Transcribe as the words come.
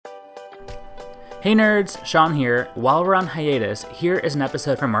Hey nerds, Sean here. While we're on hiatus, here is an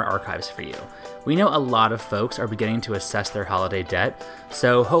episode from our archives for you. We know a lot of folks are beginning to assess their holiday debt,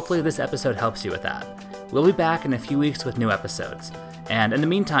 so hopefully this episode helps you with that. We'll be back in a few weeks with new episodes. And in the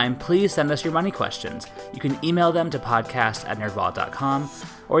meantime, please send us your money questions. You can email them to podcast@nerdwallet.com,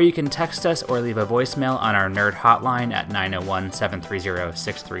 or you can text us or leave a voicemail on our nerd hotline at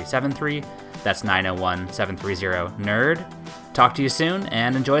 901-730-6373. That's 901-730-NERD. Talk to you soon,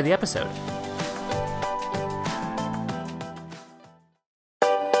 and enjoy the episode.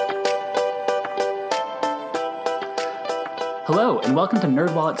 Hello, and welcome to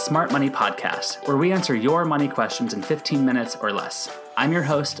NerdWallet's Smart Money Podcast, where we answer your money questions in 15 minutes or less. I'm your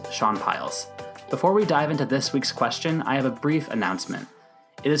host, Sean Piles. Before we dive into this week's question, I have a brief announcement.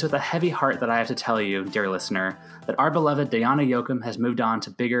 It is with a heavy heart that I have to tell you, dear listener, that our beloved Diana Yoakum has moved on to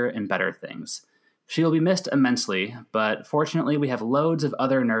bigger and better things. She will be missed immensely, but fortunately we have loads of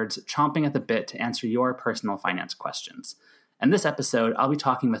other nerds chomping at the bit to answer your personal finance questions. In this episode, I'll be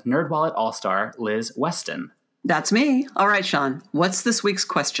talking with NerdWallet All-Star Liz Weston. That's me. All right, Sean, what's this week's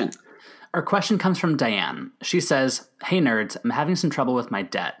question? Our question comes from Diane. She says, "Hey nerds, I'm having some trouble with my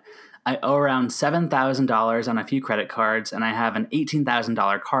debt. I owe around $7,000 on a few credit cards, and I have an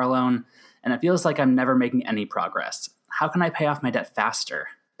 $18,000 car loan, and it feels like I'm never making any progress. How can I pay off my debt faster?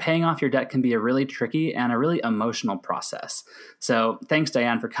 Paying off your debt can be a really tricky and a really emotional process. So thanks,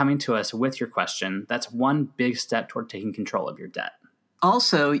 Diane, for coming to us with your question. That's one big step toward taking control of your debt."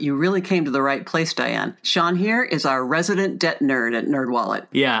 Also, you really came to the right place, Diane. Sean here is our resident debt nerd at NerdWallet.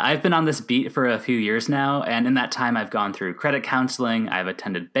 Yeah, I've been on this beat for a few years now, and in that time I've gone through credit counseling, I've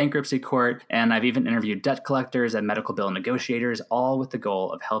attended bankruptcy court, and I've even interviewed debt collectors and medical bill negotiators, all with the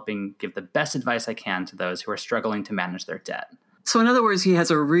goal of helping give the best advice I can to those who are struggling to manage their debt. So in other words, he has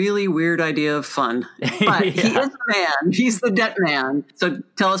a really weird idea of fun, but He is the man. He's the debt man. So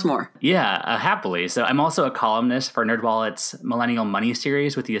tell us more. Yeah, happily. So I'm also a columnist for NerdWallet's Millennial Money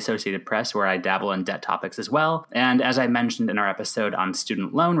series with the Associated Press, where I dabble in debt topics as well. And as I mentioned in our episode on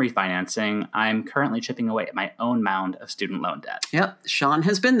student loan refinancing, I'm currently chipping away at my own mound of student loan debt. Yep, Sean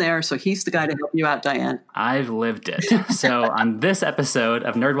has been there, so he's the guy to help you out, Diane. I've lived it. So on this episode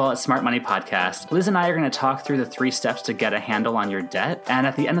of NerdWallet's Smart Money Podcast, Liz and I are going to talk through the 3 steps to get a handle on your debt, and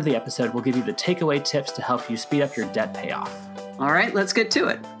at the end of the episode, we'll give you the takeaway tips to help you speed up your debt payoff. All right, let's get to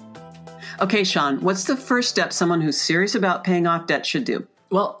it. Okay, Sean, what's the first step someone who's serious about paying off debt should do?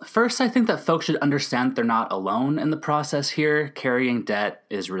 Well, first, I think that folks should understand that they're not alone in the process here. Carrying debt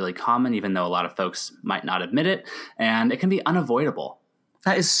is really common, even though a lot of folks might not admit it, and it can be unavoidable.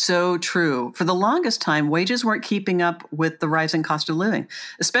 That is so true. For the longest time, wages weren't keeping up with the rising cost of living,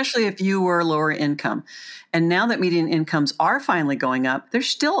 especially if you were lower income. And now that median incomes are finally going up, there's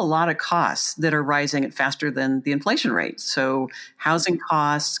still a lot of costs that are rising at faster than the inflation rate. So housing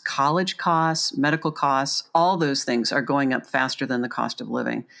costs, college costs, medical costs, all those things are going up faster than the cost of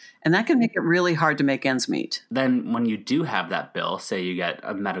living. And that can make it really hard to make ends meet. Then when you do have that bill, say you get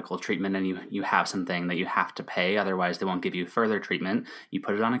a medical treatment and you have something that you have to pay, otherwise they won't give you further treatment, you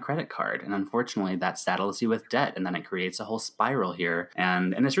put it on a credit card. And unfortunately, that saddles you with debt, and then it creates a whole spiral here.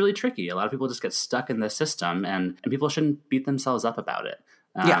 And it's really tricky. A lot of people just get stuck in the system, and people shouldn't beat themselves up about it.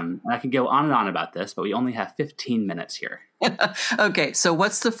 And I could go on and on about this, but we only have 15 minutes here. Okay, so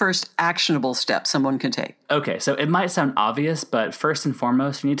what's the first actionable step someone can take? Okay, so it might sound obvious, but first and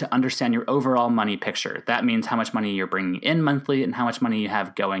foremost, you need to understand your overall money picture. That means how much money you're bringing in monthly and how much money you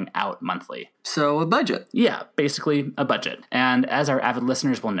have going out monthly. So a budget. Yeah, basically a budget. And as our avid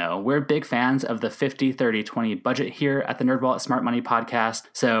listeners will know, we're big fans of the 50-30-20 budget here at the NerdWallet Smart Money Podcast.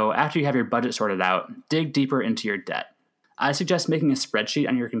 So after you have your budget sorted out, dig deeper into your debt. I suggest making a spreadsheet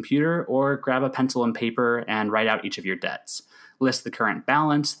on your computer or grab a pencil and paper and write out each of your debts. List the current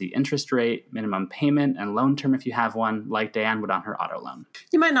balance, the interest rate, minimum payment, and loan term if you have one, like Diane would on her auto loan.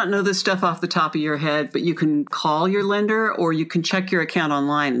 You might not know this stuff off the top of your head, but you can call your lender or you can check your account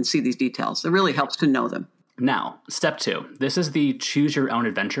online and see these details. It really helps to know them. Now, step 2. This is the choose your own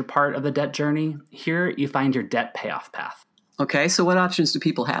adventure part of the debt journey. Here you find your debt payoff path. Okay, so what options do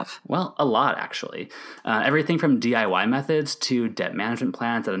people have? Well, a lot, actually. Everything from DIY methods to debt management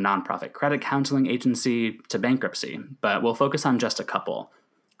plans at a nonprofit credit counseling agency to bankruptcy, but we'll focus on just a couple.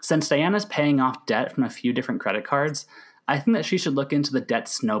 Since Diana's paying off debt from a few different credit cards, I think that she should look into the debt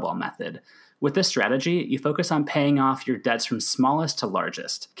snowball method. With this strategy, you focus on paying off your debts from smallest to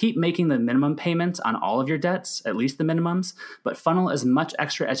largest. Keep making the minimum payments on all of your debts, at least the minimums, but funnel as much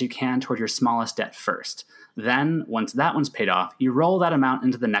extra as you can toward your smallest debt first. Then, once that one's paid off, you roll that amount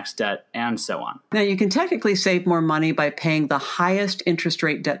into the next debt, and so on. Now, you can technically save more money by paying the highest interest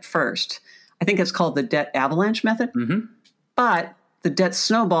rate debt first. I think it's called the debt avalanche method. Mm-hmm. But The debt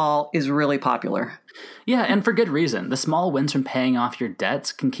snowball is really popular. Yeah, and for good reason. The small wins from paying off your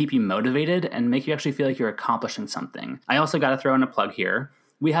debts can keep you motivated and make you actually feel like you're accomplishing something. I also got to throw in a plug here.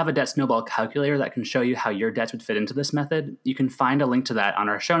 We have a debt snowball calculator that can show you how your debts would fit into this method. You can find a link to that on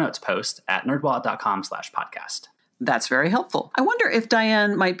our show notes post at nerdwallet.com/podcast. That's very helpful. I wonder if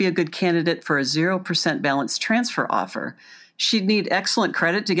Diane might be a good candidate for a 0% balance transfer offer. She'd need excellent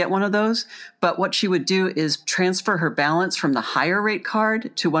credit to get one of those, but what she would do is transfer her balance from the higher rate card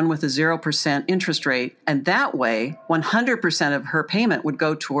to one with a 0% interest rate, and that way, 100% of her payment would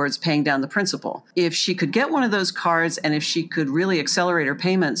go towards paying down the principal. If she could get one of those cards, and if she could really accelerate her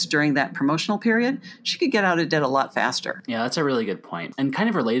payments during that promotional period, she could get out of debt a lot faster. Yeah, that's a really good point. And kind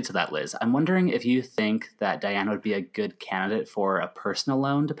of related to that, Liz, I'm wondering if you think that Diane would be a good candidate for a personal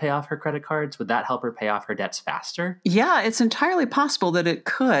loan to pay off her credit cards. Would that help her pay off her debts faster? Yeah, it's entirely possible that it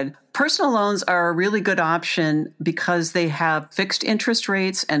could. Personal loans are a really good option because they have fixed interest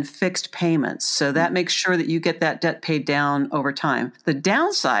rates and fixed payments. So that makes sure that you get that debt paid down over time. The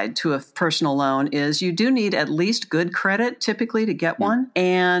downside to a personal loan is you do need at least good credit typically to get one.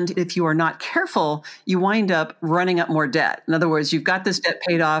 And if you are not careful, you wind up running up more debt. In other words, you've got this debt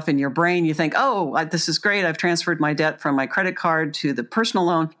paid off in your brain. You think, oh, this is great. I've transferred my debt from my credit card to the personal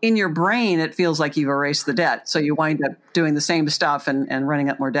loan. In your brain, it feels like you've erased the debt. So you wind up doing the same stuff and running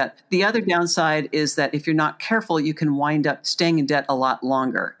up more debt. The other downside is that if you're not careful, you can wind up staying in debt a lot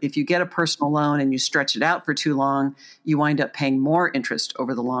longer. If you get a personal loan and you stretch it out for too long, you wind up paying more interest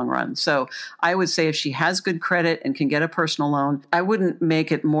over the long run. So I would say if she has good credit and can get a personal loan, I wouldn't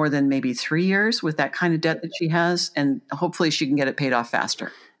make it more than maybe 3 years with that kind of debt that she has, and hopefully she can get it paid off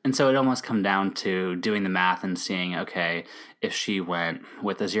faster. And so it almost come down to doing the math and seeing, okay, if she went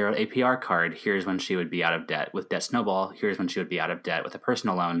with a 0 APR card, here's when she would be out of debt. With Debt Snowball, here's when she would be out of debt. With a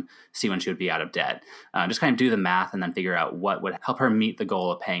personal loan, see when she would be out of debt. Just kind of do the math and then figure out what would help her meet the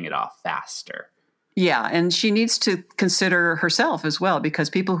goal of paying it off faster. Yeah, and she needs to consider herself as well, because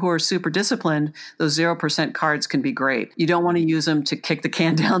people who are super disciplined, those 0% cards can be great. You don't want to use them to kick the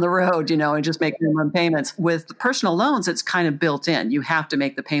can down the road, and just make minimum payments. With personal loans, it's kind of built in. You have to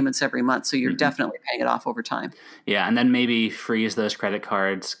make the payments every month, so you're definitely paying it off over time. Yeah, and then maybe freeze those credit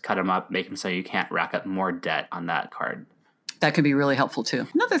cards, cut them up, make them so you can't rack up more debt on that card. That can be really helpful too.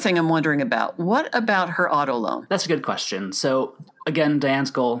 Another thing I'm wondering about, what about her auto loan? That's a good question. So again, Diane's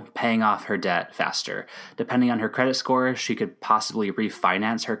goal, paying off her debt faster. Depending on her credit score, she could possibly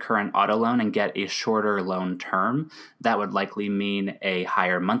refinance her current auto loan and get a shorter loan term. That would likely mean a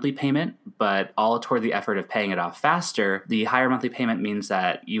higher monthly payment, but all toward the effort of paying it off faster. The higher monthly payment means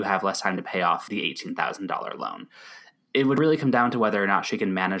that you have less time to pay off the $18,000 loan. It would really come down to whether or not she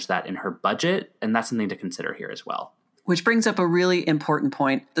can manage that in her budget, and that's something to consider here as well. Which brings up a really important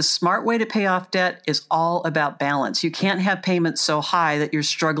point. The smart way to pay off debt is all about balance. You can't have payments so high that you're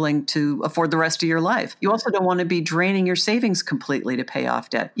struggling to afford the rest of your life. You also don't want to be draining your savings completely to pay off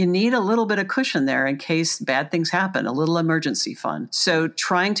debt. You need a little bit of cushion there in case bad things happen, a little emergency fund. So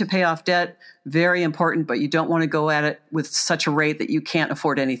trying to pay off debt, very important, but you don't want to go at it with such a rate that you can't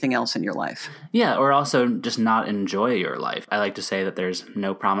afford anything else in your life. Yeah, or also just not enjoy your life. I like to say that there's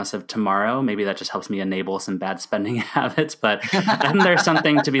no promise of tomorrow. Maybe that just helps me enable some bad spending habits, but then there's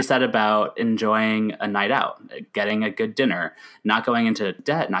something to be said about enjoying a night out, getting a good dinner, not going into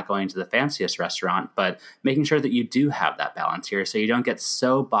debt, not going to the fanciest restaurant, but making sure that you do have that balance here so you don't get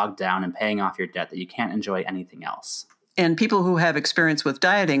so bogged down in paying off your debt that you can't enjoy anything else. And people who have experience with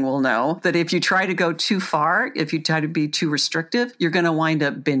dieting will know that if you try to go too far, if you try to be too restrictive, you're going to wind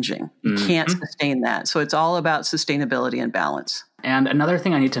up binging. You can't sustain that. So it's all about sustainability and balance. And another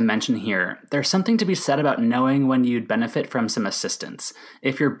thing I need to mention here, there's something to be said about knowing when you'd benefit from some assistance.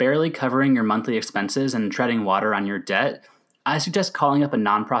 If you're barely covering your monthly expenses and treading water on your debt, I suggest calling up a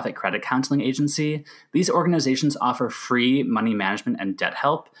nonprofit credit counseling agency. These organizations offer free money management and debt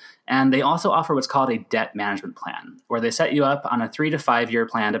help, and they also offer what's called a debt management plan, where they set you up on a 3 to 5 year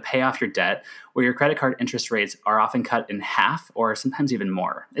plan to pay off your debt, where your credit card interest rates are often cut in half or sometimes even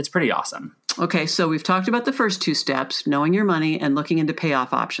more. It's pretty awesome. Okay, so we've talked about the first two steps, knowing your money and looking into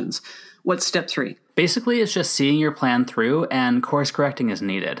payoff options. What's step 3? Basically, it's just seeing your plan through and course correcting as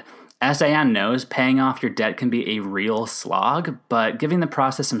needed. As Diane knows, paying off your debt can be a real slog, but giving the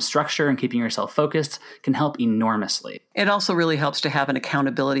process some structure and keeping yourself focused can help enormously. It also really helps to have an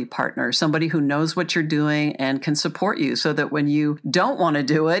accountability partner, somebody who knows what you're doing and can support you so that when you don't want to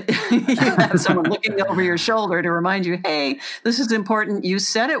do it, you have someone looking over your shoulder to remind you, hey, this is important. You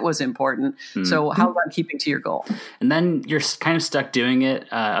said it was important. So how about keeping to your goal? And then you're kind of stuck doing it.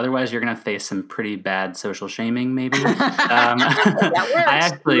 Otherwise, you're going to face some pretty bad social shaming, maybe.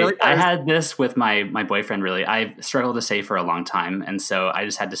 That works. I I had this with my boyfriend, really. I struggled to save for a long time. And so I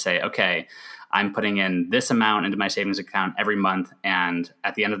just had to say, okay, I'm putting in this amount into my savings account every month. And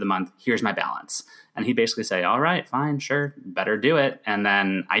at the end of the month, here's my balance. And he'd basically say, all right, fine, sure, better do it. And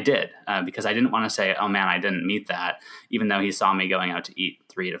then I did, because I didn't want to say, oh man, I didn't meet that, even though he saw me going out to eat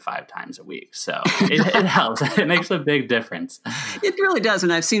 3 to 5 times a week. So it helps. It makes a big difference. It really does.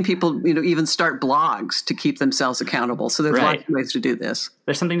 And I've seen people, even start blogs to keep themselves accountable. So there's lots of ways to do this.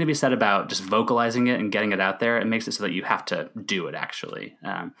 There's something to be said about just vocalizing it and getting it out there. It makes it so that you have to do it, actually.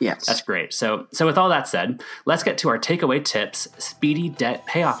 Yes. That's great. So with all that said, let's get to our takeaway tips, Speedy Debt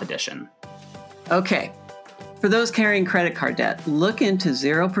Payoff Edition. Okay. For those carrying credit card debt, look into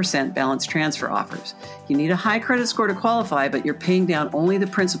 0% balance transfer offers. You need a high credit score to qualify, but you're paying down only the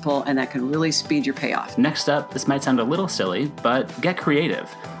principal, and that can really speed your payoff. Next up, this might sound a little silly, but get creative.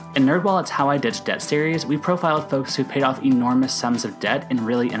 In NerdWallet's How I Ditched Debt series, we profiled folks who paid off enormous sums of debt in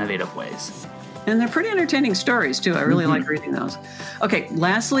really innovative ways. And they're pretty entertaining stories, too. I really like reading those. Okay,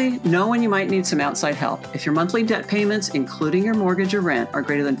 lastly, know when you might need some outside help. If your monthly debt payments, including your mortgage or rent, are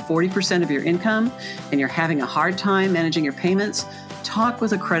greater than 40% of your income and you're having a hard time managing your payments, talk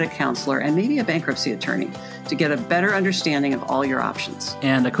with a credit counselor and maybe a bankruptcy attorney to get a better understanding of all your options.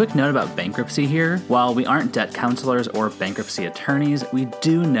 And a quick note about bankruptcy here. While we aren't debt counselors or bankruptcy attorneys, we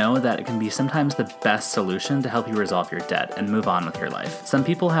do know that it can be sometimes the best solution to help you resolve your debt and move on with your life. Some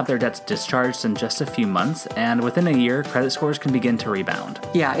people have their debts discharged in just a few months, and within a year, credit scores can begin to rebound.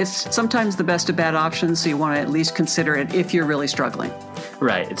 Yeah, it's sometimes the best of bad options, so you want to at least consider it if you're really struggling.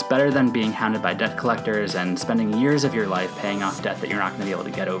 Right. It's better than being hounded by debt collectors and spending years of your life paying off debt that you're not going to be able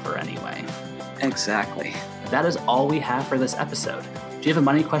to get over anyway. Exactly. That is all we have for this episode. Do you have a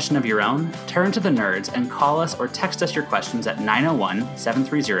money question of your own? Turn to the Nerds and call us or text us your questions at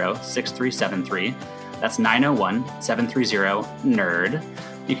 901-730-6373. That's 901-730-NERD.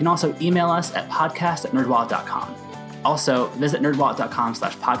 You can also email us at podcast@nerdwallet.com. Also, visit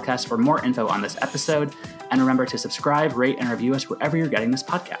nerdwallet.com/podcast for more info on this episode. And remember to subscribe, rate, and review us wherever you're getting this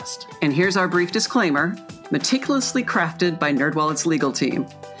podcast. And here's our brief disclaimer, meticulously crafted by NerdWallet's legal team.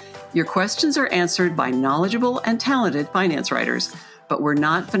 Your questions are answered by knowledgeable and talented finance writers, but we're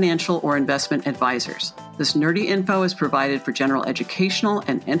not financial or investment advisors. This nerdy info is provided for general educational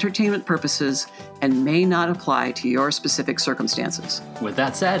and entertainment purposes and may not apply to your specific circumstances. With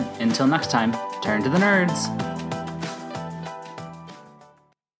that said, until next time, turn to the nerds.